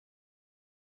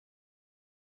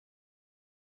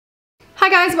Hi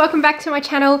guys, welcome back to my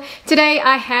channel. Today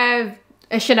I have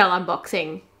a Chanel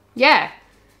unboxing. Yeah,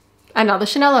 another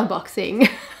Chanel unboxing.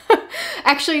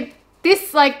 Actually,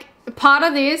 this part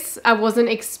of this I wasn't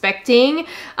expecting.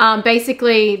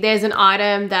 Basically, there's an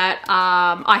item that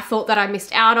I thought that I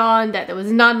missed out on, that there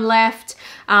was none left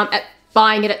at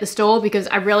buying it at the store because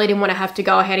I really didn't want to have to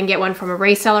go ahead and get one from a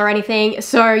reseller or anything.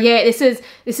 So yeah, this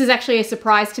is actually a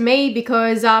surprise to me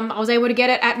because I was able to get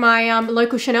it at my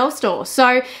local Chanel store.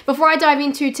 So before I dive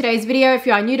into today's video, if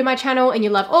you are new to my channel and you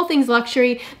love all things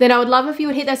luxury, then I would love if you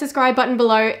would hit that subscribe button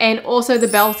below and also the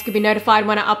bell to be notified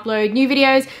when I upload new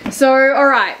videos. So all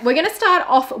right, we're gonna start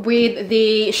off with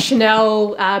the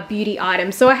Chanel beauty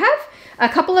items. So I have a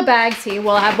couple of bags here.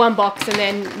 Well, I have one box and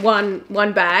then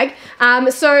one bag.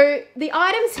 So the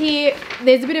items here,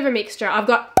 there's a bit of a mixture. I've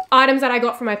got items that I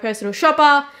got from my personal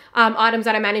shopper, items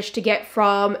that I managed to get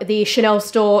from the Chanel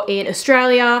store in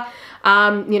Australia,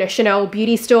 you know, Chanel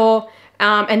beauty store.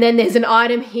 And then there's an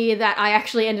item here that I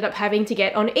actually ended up having to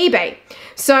get on eBay.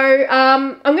 So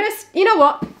I'm gonna, you know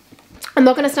what? I'm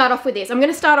not going to start off with this. I'm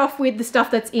going to start off with the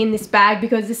stuff that's in this bag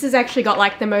because this has actually got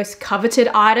like the most coveted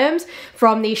items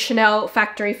from the Chanel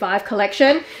Factory 5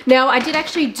 collection. Now, I did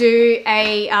actually do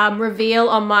a reveal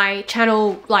on my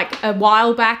channel like a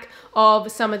while back of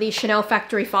some of the Chanel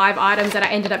Factory 5 items that I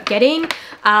ended up getting.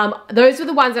 Those were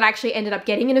the ones that I actually ended up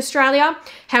getting in Australia.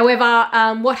 However,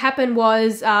 what happened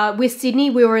was with Sydney,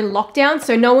 we were in lockdown,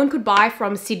 so no one could buy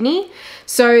from Sydney.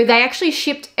 So they actually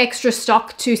shipped extra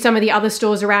stock to some of the other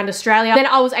stores around Australia. Then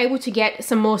I was able to get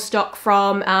some more stock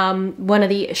from one of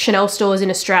the Chanel stores in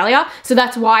Australia. So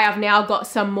that's why I've now got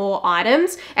some more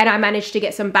items and I managed to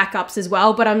get some backups as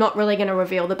well, but I'm not really gonna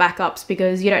reveal the backups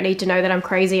because you don't need to know that I'm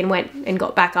crazy and went and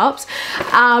got backups.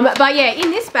 But yeah,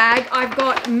 in this bag, I've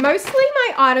got mostly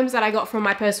my items that I got from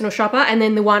my personal shopper and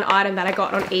then the one item that I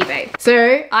got on eBay.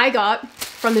 So I got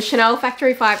from the Chanel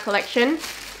Factory 5 collection,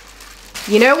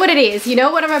 you know what it is, you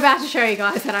know what I'm about to show you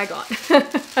guys that I got.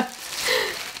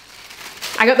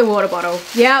 I got the water bottle.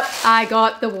 Yep, I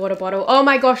got the water bottle. Oh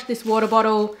my gosh, this water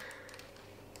bottle.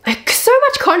 So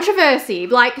much controversy,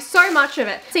 like so much of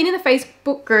it. Seen in the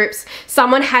Facebook groups,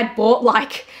 someone had bought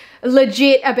like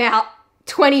legit about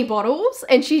 20 bottles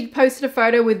and she posted a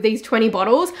photo with these 20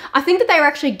 bottles. I think that they were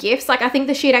actually gifts. Like I think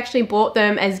that she had actually bought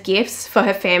them as gifts for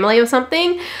her family or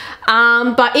something.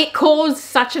 But it caused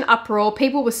such an uproar.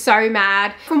 People were so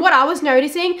mad. From what I was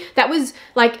noticing, that was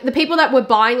like the people that were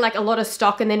buying like a lot of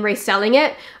stock and then reselling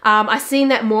it. I seen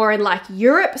that more in like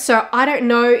Europe. So I don't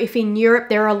know if in Europe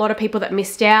there are a lot of people that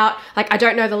missed out. Like I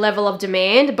don't know the level of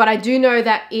demand, but I do know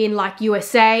that in like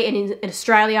USA and in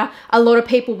Australia, a lot of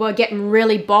people were getting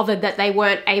really bothered that they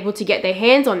weren't able to get their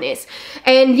hands on this.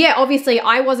 And yeah, obviously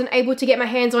I wasn't able to get my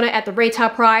hands on it at the retail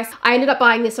price. I ended up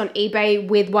buying this on eBay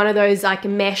with one of those like the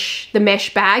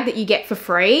mesh bag that you get for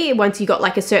free once you got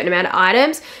like a certain amount of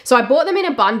items. So I bought them in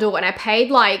a bundle and I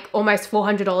paid like almost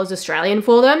 $400 Australian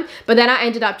for them, but then I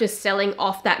ended up just selling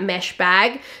off that mesh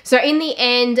bag. So in the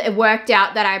end, it worked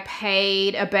out that I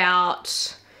paid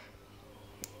about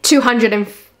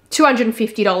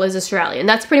 $250 Australian.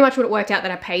 That's pretty much what it worked out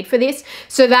that I paid for this.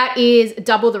 So that is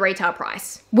double the retail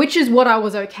price, which is what I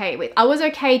was okay with. I was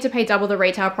okay to pay double the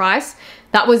retail price.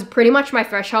 That was pretty much my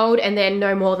threshold and then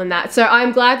no more than that. So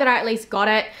I'm glad that I at least got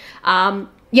it.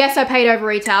 Yes, I paid over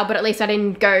retail, but at least I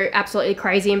didn't go absolutely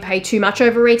crazy and pay too much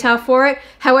over retail for it.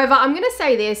 However, I'm gonna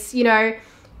say this, you know,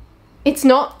 it's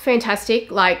not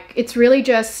fantastic. Like it's really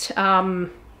just,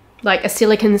 like a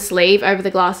silicone sleeve over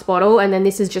the glass bottle and then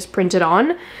this is just printed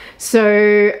on.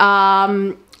 So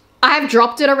I have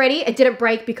dropped it already. It didn't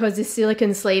break because this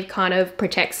silicone sleeve kind of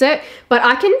protects it, but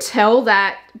I can tell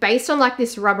that based on like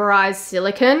this rubberized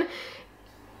silicone,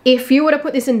 if you were to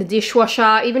put this in the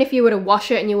dishwasher, even if you were to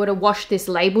wash it and you were to wash this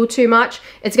label too much,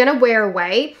 it's gonna wear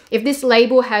away. If this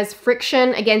label has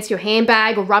friction against your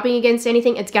handbag or rubbing against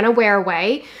anything, it's gonna wear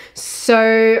away.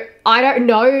 So I don't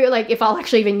know like if I'll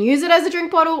actually even use it as a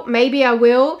drink bottle. Maybe I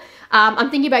will.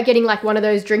 I'm thinking about getting like one of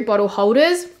those drink bottle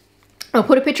holders. I'll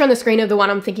put a picture on the screen of the one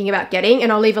I'm thinking about getting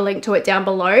and I'll leave a link to it down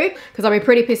below because I'll be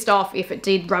pretty pissed off if it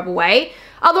did rub away.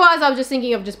 Otherwise, I was just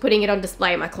thinking of just putting it on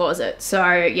display in my closet.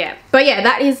 So yeah, but yeah,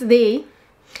 that is the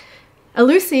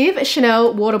elusive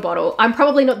Chanel water bottle. I'm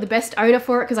probably not the best owner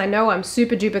for it because I know I'm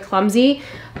super duper clumsy.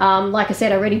 Like I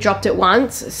said, I already dropped it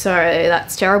once, so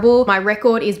that's terrible. My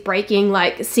record is breaking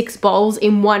like 6 bowls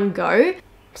in one go.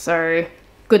 So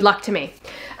good luck to me.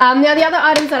 Now the other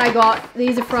items that I got,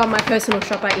 these are from my personal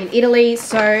shopper in Italy.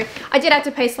 So I did have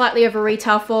to pay slightly over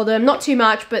retail for them. Not too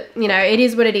much, but you know, it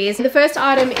is what it is. The first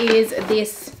item is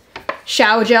this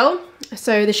shower gel.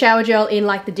 So the shower gel in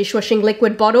like the dishwashing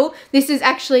liquid bottle. This is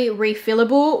actually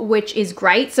refillable, which is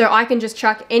great. So I can just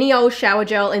chuck any old shower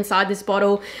gel inside this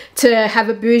bottle to have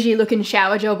a bougie looking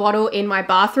shower gel bottle in my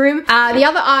bathroom. The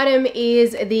other item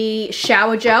is the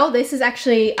shower gel. This is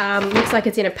actually, looks like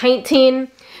it's in a paint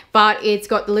tin, but it's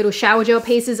got the little shower gel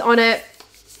pieces on it.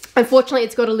 Unfortunately,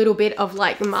 it's got a little bit of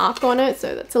like mark on it,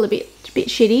 so that's a little bit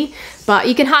shitty, but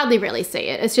you can hardly really see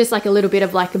it. It's just like a little bit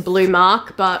of like a blue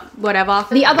mark, but whatever.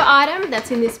 The other item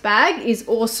that's in this bag is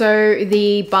also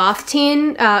the bath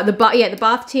tin, the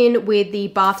bath tin with the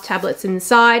bath tablets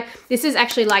inside. This is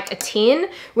actually like a tin,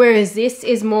 whereas this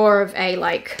is more of a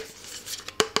like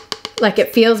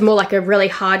it feels more like a really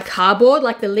hard cardboard,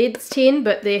 like the lid's tin,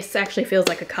 but this actually feels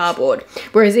like a cardboard,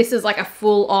 whereas this is like a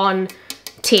full-on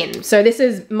tin. So this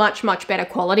is much better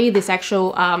quality, this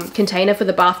actual container for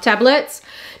the bath tablets.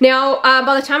 Now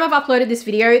by the time I've uploaded this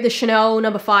video, the Chanel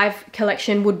No. 5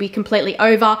 collection would be completely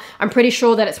over. I'm pretty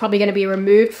sure that it's probably going to be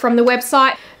removed from the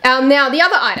website. Now the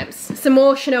other items, some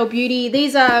more Chanel Beauty.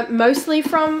 These are mostly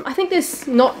from, I think there's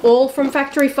not all from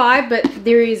Factory 5, but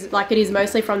there is, like, it is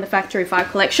mostly from the Factory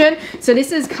 5 collection. So this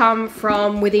has come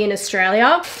from within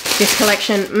Australia. This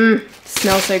collection,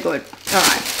 smells so good. All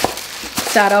right.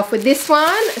 Start off with this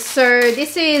one. So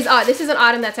this is an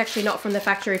item that's actually not from the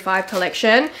Factory 5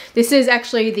 collection. This is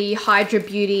actually the Hydra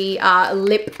Beauty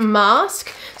lip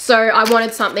mask. So I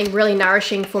wanted something really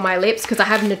nourishing for my lips because I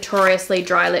have notoriously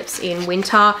dry lips in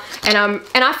winter, and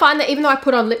I find that even though I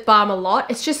put on lip balm a lot,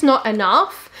 it's just not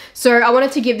enough. So I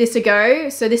wanted to give this a go.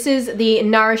 So this is the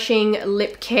Nourishing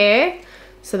Lip Care.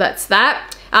 So that's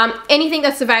that. Anything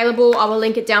that's available, I will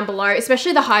link it down below,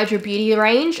 especially the Hydra Beauty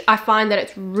range. I find that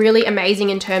it's really amazing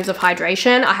in terms of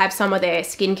hydration. I have some of their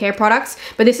skincare products,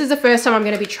 but this is the first time I'm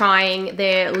going to be trying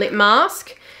their lip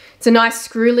mask. It's a nice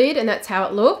screw lid, and that's how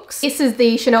it looks. This is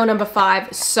the Chanel No.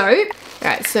 5 soap. All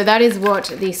right, so that is what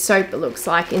the soap looks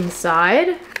like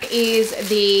inside. Is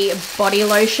the body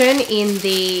lotion in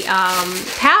the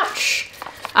pouch.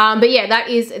 But yeah, that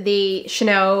is the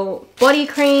Chanel body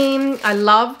cream. I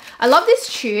love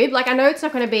this tube. Like, I know it's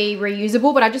not going to be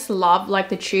reusable, but I just love like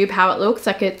the tube, how it looks.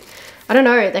 Like I don't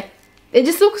know, like it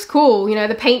just looks cool, you know,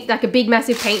 the paint, like a big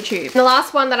massive paint tube. And the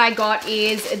last one that I got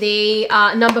is the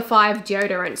No. 5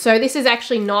 deodorant. So this is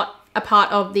actually not a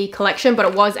part of the collection, but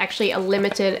it was actually a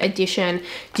limited edition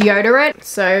deodorant.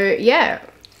 So yeah,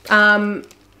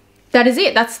 that is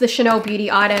it. That's the Chanel Beauty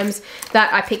items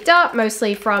that I picked up,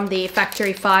 mostly from the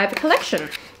Factory 5 collection.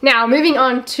 Now, moving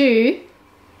on to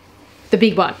the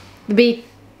big one, the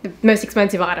most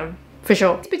expensive item, for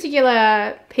sure. This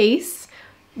particular piece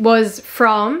was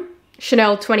from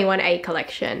Chanel 21A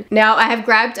collection. Now, I have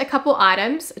grabbed a couple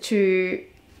items to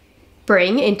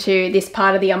bring into this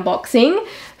part of the unboxing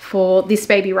for this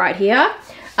baby right here.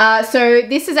 So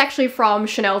this is actually from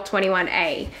Chanel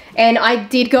 21A, and I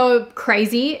did go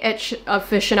crazy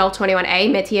for Chanel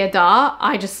 21A Metiers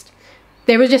d'Art.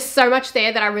 There was just so much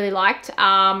there that I really liked,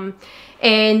 and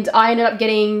I ended up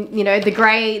getting, you know, the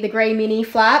grey mini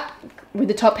flap with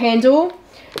the top handle,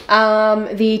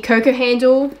 the cocoa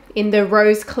handle in the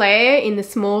rose clair in the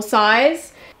small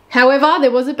size. However,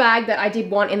 there was a bag that I did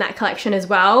want in that collection as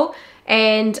well,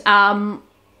 and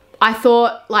I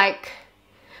thought, like,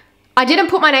 I didn't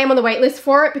put my name on the wait list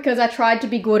for it because I tried to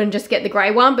be good and just get the grey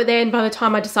one, but then by the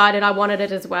time I decided I wanted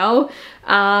it as well,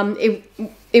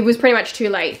 it was pretty much too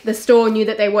late. The store knew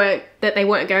that they weren't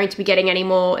going to be getting any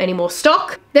more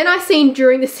stock. Then I seen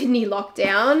during the Sydney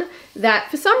lockdown that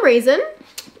for some reason,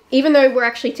 even though we're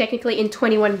actually technically in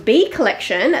 21B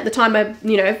collection at the time of,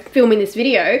 you know, filming this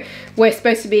video, we're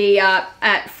supposed to be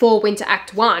at Fall Winter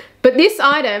Act 1. But this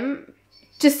item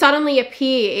just suddenly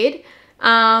appeared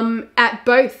at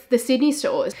both the Sydney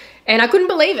stores, and I couldn't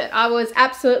believe it. I was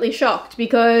absolutely shocked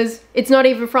because it's not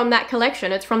even from that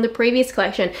collection, it's from the previous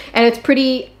collection, and it's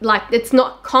pretty, like, it's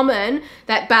not common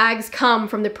that bags come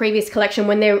from the previous collection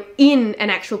when they're in an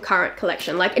actual current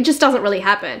collection. Like, it just doesn't really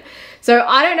happen. So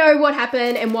I don't know what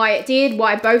happened and why it did,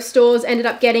 why both stores ended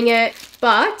up getting it,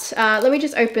 but let me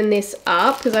just open this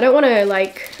up because I don't want to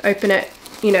like open it,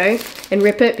 you know, and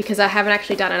rip it because I haven't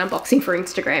actually done an unboxing for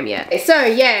Instagram yet. So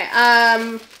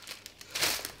yeah,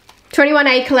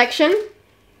 21A collection.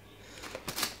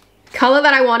 Color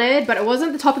that I wanted, but it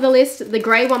wasn't the top of the list. The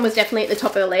grey one was definitely at the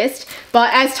top of the list.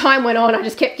 But as time went on, I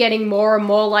just kept getting more and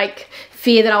more like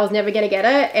fear that I was never gonna get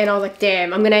it. And I was like,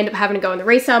 damn, I'm gonna end up having to go in the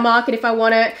resale market if I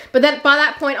want it. But then by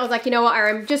that point, I was like, you know what,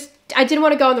 I didn't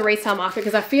want to go in the resale market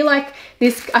because I feel like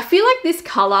this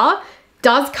color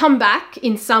does come back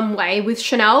in some way with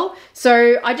Chanel.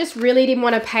 So I just really didn't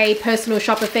want to pay personal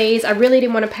shopper fees. I really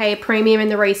didn't want to pay a premium in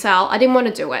the resale. I didn't want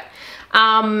to do it.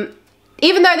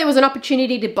 even though there was an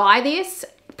opportunity to buy this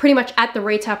pretty much at the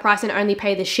retail price and only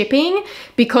pay the shipping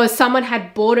because someone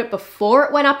had bought it before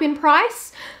it went up in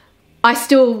price, I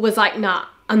still was like, nah,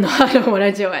 I don't want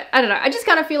to do it. I don't know. I just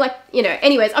kind of feel like, you know,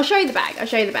 anyways, I'll show you the bag. I'll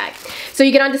show you the bag. So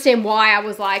you can understand why I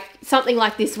was like, something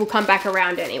like this will come back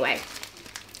around anyway.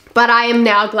 But I am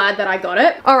now glad that I got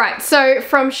it. All right, so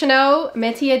from Chanel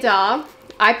Metiers,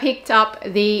 I picked up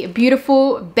the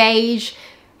beautiful beige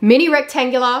mini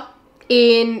rectangular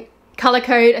in color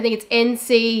code, I think it's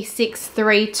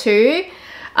NC632.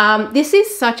 This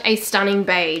is such a stunning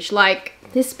beige. Like,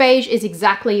 this beige is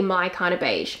exactly my kind of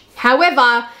beige.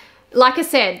 However, like I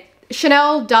said,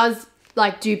 Chanel does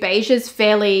like do beiges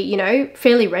fairly, you know,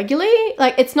 fairly regularly.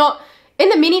 Like, it's not, in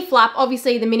the mini flap,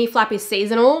 obviously the mini flap is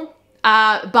seasonal,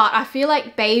 but I feel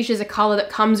like beige is a color that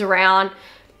comes around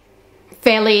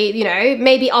fairly, you know,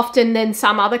 maybe often than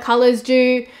some other colors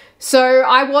do. So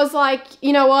I was like,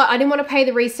 you know what, I didn't want to pay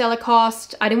the reseller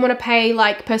cost. I didn't want to pay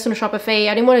like personal shopper fee.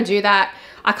 I didn't want to do that.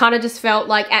 I kind of just felt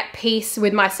like at peace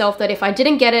with myself that if I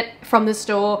didn't get it from the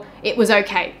store, it was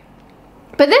okay.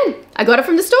 But then I got it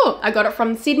from the store. I got it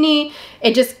from Sydney.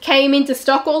 It just came into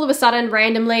stock all of a sudden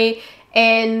randomly,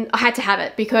 and I had to have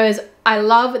it because I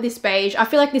love this beige. I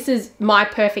feel like this is my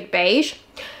perfect beige.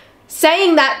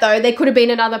 Saying that though, there could have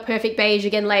been another perfect beige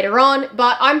again later on,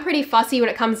 but I'm pretty fussy when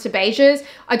it comes to beiges.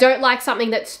 I don't like something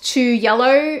that's too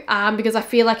yellow because I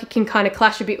feel like it can kind of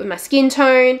clash a bit with my skin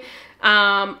tone.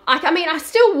 I mean, I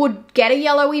still would get a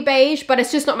yellowy beige, but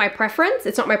it's just not my preference.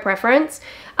 It's not my preference.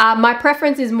 My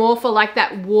preference is more for like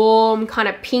that warm kind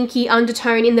of pinky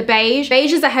undertone in the beige.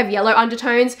 Beiges that have yellow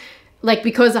undertones, like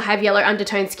because I have yellow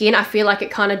undertone skin, I feel like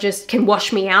it kind of just can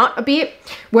wash me out a bit.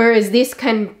 Whereas this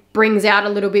brings out a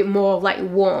little bit more like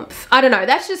warmth. I don't know,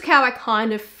 that's just how I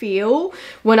kind of feel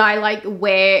when I like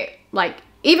wear, like,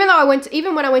 even when I went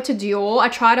to Dior, I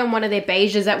tried on one of their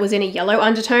beiges that was in a yellow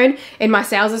undertone, and my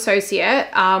sales associate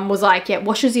was like, yeah, it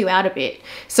washes you out a bit.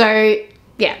 So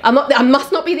yeah, I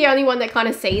must not be the only one that kind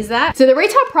of sees that. So the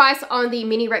retail price on the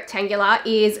mini rectangular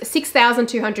is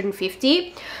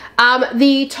 $6,250.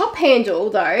 The top handle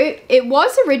though, it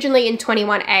was originally in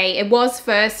 21A. It was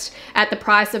first at the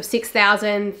price of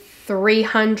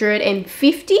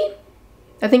 $6,350.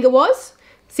 I think it was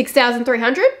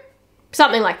 6,300,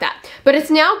 something like that. But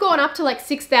it's now gone up to like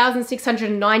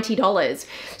 $6,690.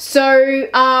 So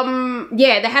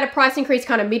yeah, they had a price increase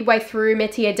kind of midway through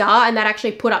Metiers, and that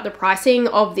actually put up the pricing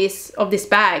of this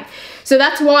bag. So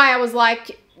that's why I was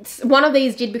like, one of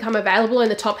these did become available in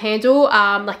the top handle,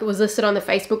 like it was listed on the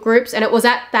Facebook groups, and it was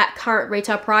at that current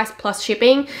retail price plus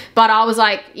shipping. But I was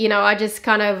like, you know, I just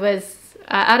kind of was,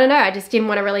 I don't know, I just didn't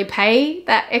want to really pay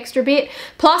that extra bit.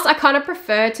 Plus, I kind of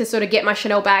prefer to sort of get my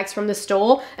Chanel bags from the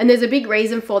store, and there's a big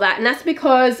reason for that, and that's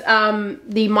because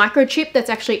the microchip that's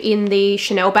actually in the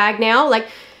Chanel bag now, like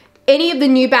any of the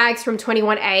new bags from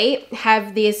 21A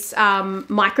have this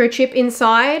microchip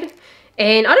inside.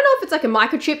 And I don't know if it's like a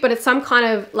microchip, but it's some kind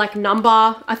of like number.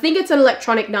 I think it's an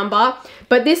electronic number,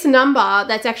 but this number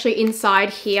that's actually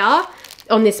inside here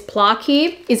on this plaque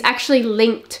here is actually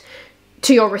linked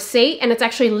to your receipt, and it's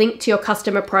actually linked to your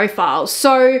customer profile.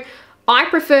 So I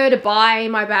prefer to buy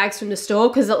my bags from the store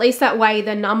because at least that way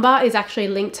the number is actually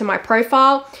linked to my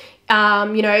profile.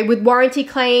 You know, with warranty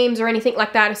claims or anything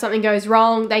like that, if something goes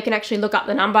wrong, they can actually look up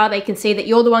the number. They can see that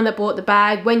you're the one that bought the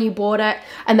bag, when you bought it,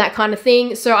 and that kind of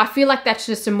thing. So I feel like that's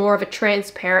just more of a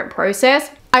transparent process.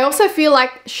 I also feel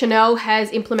like Chanel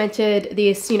has implemented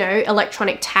this, you know,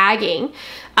 electronic tagging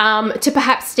to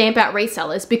perhaps stamp out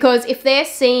resellers, because if they're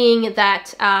seeing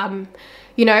that,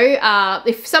 you know,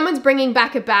 if someone's bringing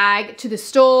back a bag to the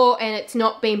store and it's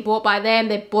not being bought by them,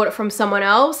 they've bought it from someone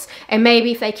else, and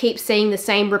maybe if they keep seeing the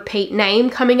same repeat name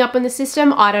coming up in the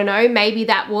system, I don't know, maybe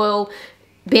that will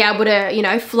be able to, you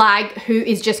know, flag who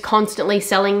is just constantly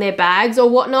selling their bags or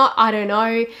whatnot. I don't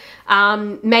know.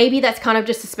 Maybe that's kind of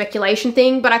just a speculation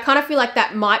thing, but I kind of feel like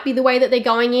that might be the way that they're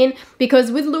going in,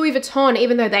 because with Louis Vuitton,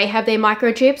 even though they have their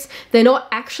microchips, they're not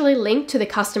actually linked to the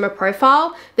customer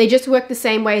profile. They just work the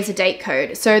same way as a date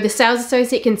code. So the sales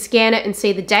associate can scan it and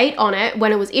see the date on it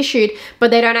when it was issued,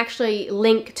 but they don't actually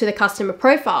link to the customer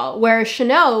profile. Whereas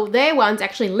Chanel, their ones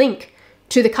actually link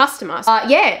to the customer.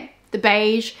 Yeah, the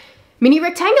beige mini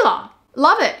rectangular.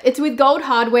 Love it. It's with gold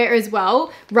hardware as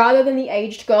well, rather than the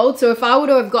aged gold. So if I would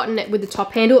have gotten it with the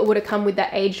top handle, it would have come with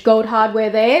that aged gold hardware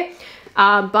there.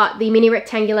 But the mini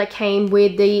rectangular came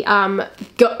with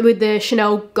the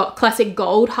Chanel classic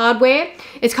gold hardware.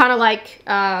 It's kind of like,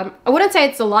 I wouldn't say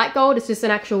it's a light gold, it's just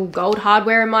an actual gold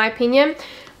hardware in my opinion.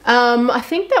 I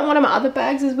think that one of my other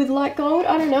bags is with light gold.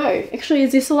 I don't know. Actually,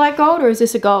 is this a light gold or is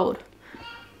this a gold?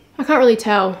 I can't really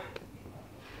tell.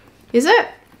 Is it?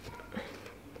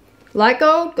 light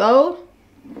gold, gold.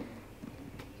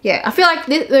 Yeah, I feel like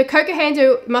the cocoa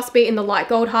handle must be in the light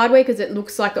gold hardware because it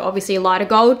looks like obviously a lighter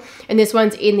gold, and this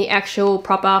one's in the actual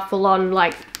proper full-on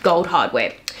like gold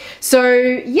hardware. So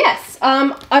yes,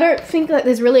 I don't think that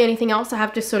there's really anything else I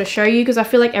have to sort of show you because I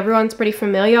feel like everyone's pretty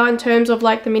familiar in terms of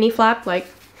like the mini flap, like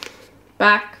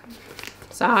back,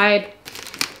 side,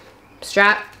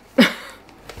 strap.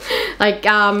 Like,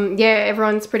 yeah,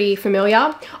 everyone's pretty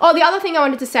familiar. Oh, the other thing I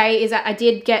wanted to say is that I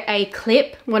did get a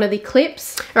clip, one of the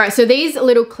clips. All right, so these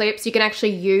little clips you can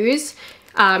actually use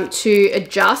to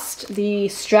adjust the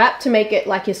strap to make it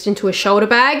like just into a shoulder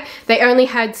bag. They only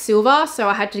had silver, so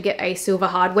I had to get a silver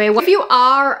hardware one. If you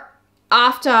are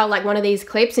after like one of these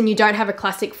clips and you don't have a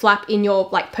classic flap in your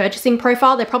like purchasing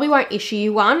profile, they probably won't issue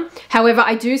you one. However,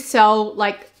 I do sell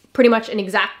like pretty much an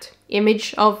exact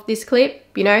image of this clip,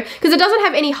 you know, because it doesn't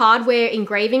have any hardware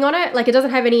engraving on it. Like it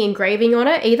doesn't have any engraving on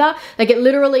it either. Like it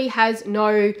literally has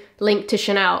no link to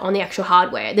Chanel on the actual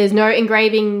hardware. There's no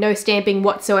engraving, no stamping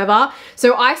whatsoever.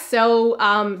 So I sell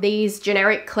these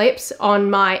generic clips on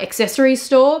my accessories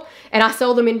store, and I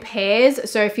sell them in pairs.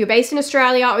 So if you're based in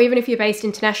Australia, or even if you're based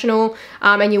international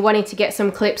and you're wanting to get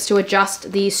some clips to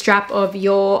adjust the strap of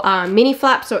your mini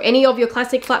flaps or any of your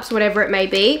classic flaps, whatever it may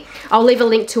be, I'll leave a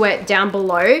link to it down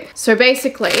below. So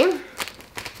basically,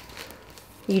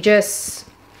 you just,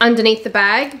 underneath the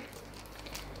bag,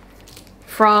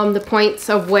 from the points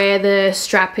of where the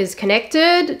strap is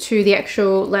connected to the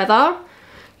actual leather,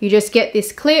 you just get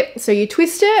this clip. So you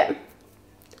twist it.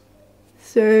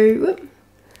 So, whoop.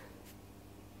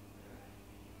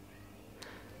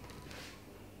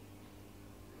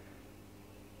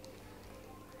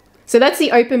 So that's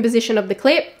the open position of the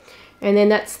clip, and then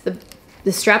that's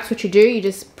the straps. What you do, you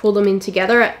just pull them in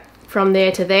together from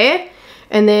there to there,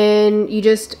 and then you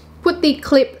just put the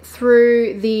clip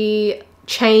through the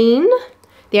chain,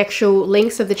 the actual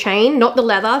links of the chain, not the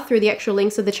leather, through the actual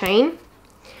links of the chain,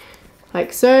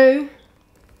 like so,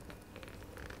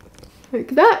 like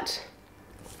that,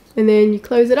 and then you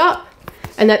close it up,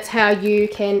 and that's how you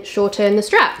can shorten the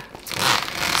strap.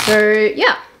 So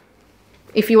yeah.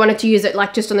 If you wanted to use it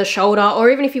like just on the shoulder, or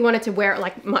even if you wanted to wear it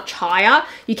like much higher,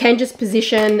 you can just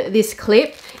position this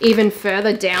clip even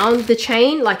further down the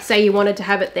chain. Like say you wanted to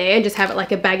have it there and just have it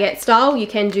like a baguette style, you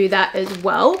can do that as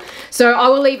well. So I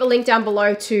will leave a link down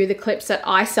below to the clips that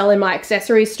I sell in my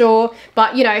accessory store.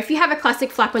 But you know, if you have a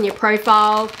classic flap on your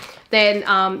profile, then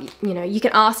you know, you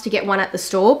can ask to get one at the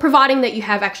store, providing that you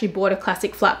have actually bought a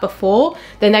classic flap before,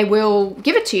 then they will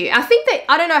give it to you. I think that,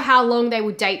 I don't know how long they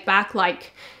would date back,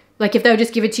 like if they'll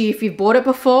just give it to you if you've bought it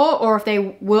before, or if they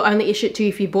will only issue it to you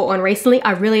if you bought one recently.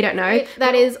 I really don't know.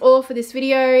 That is all for this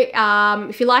video.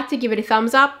 If you liked it, give it a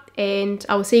thumbs up, and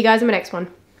I will see you guys in my next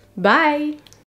one. Bye.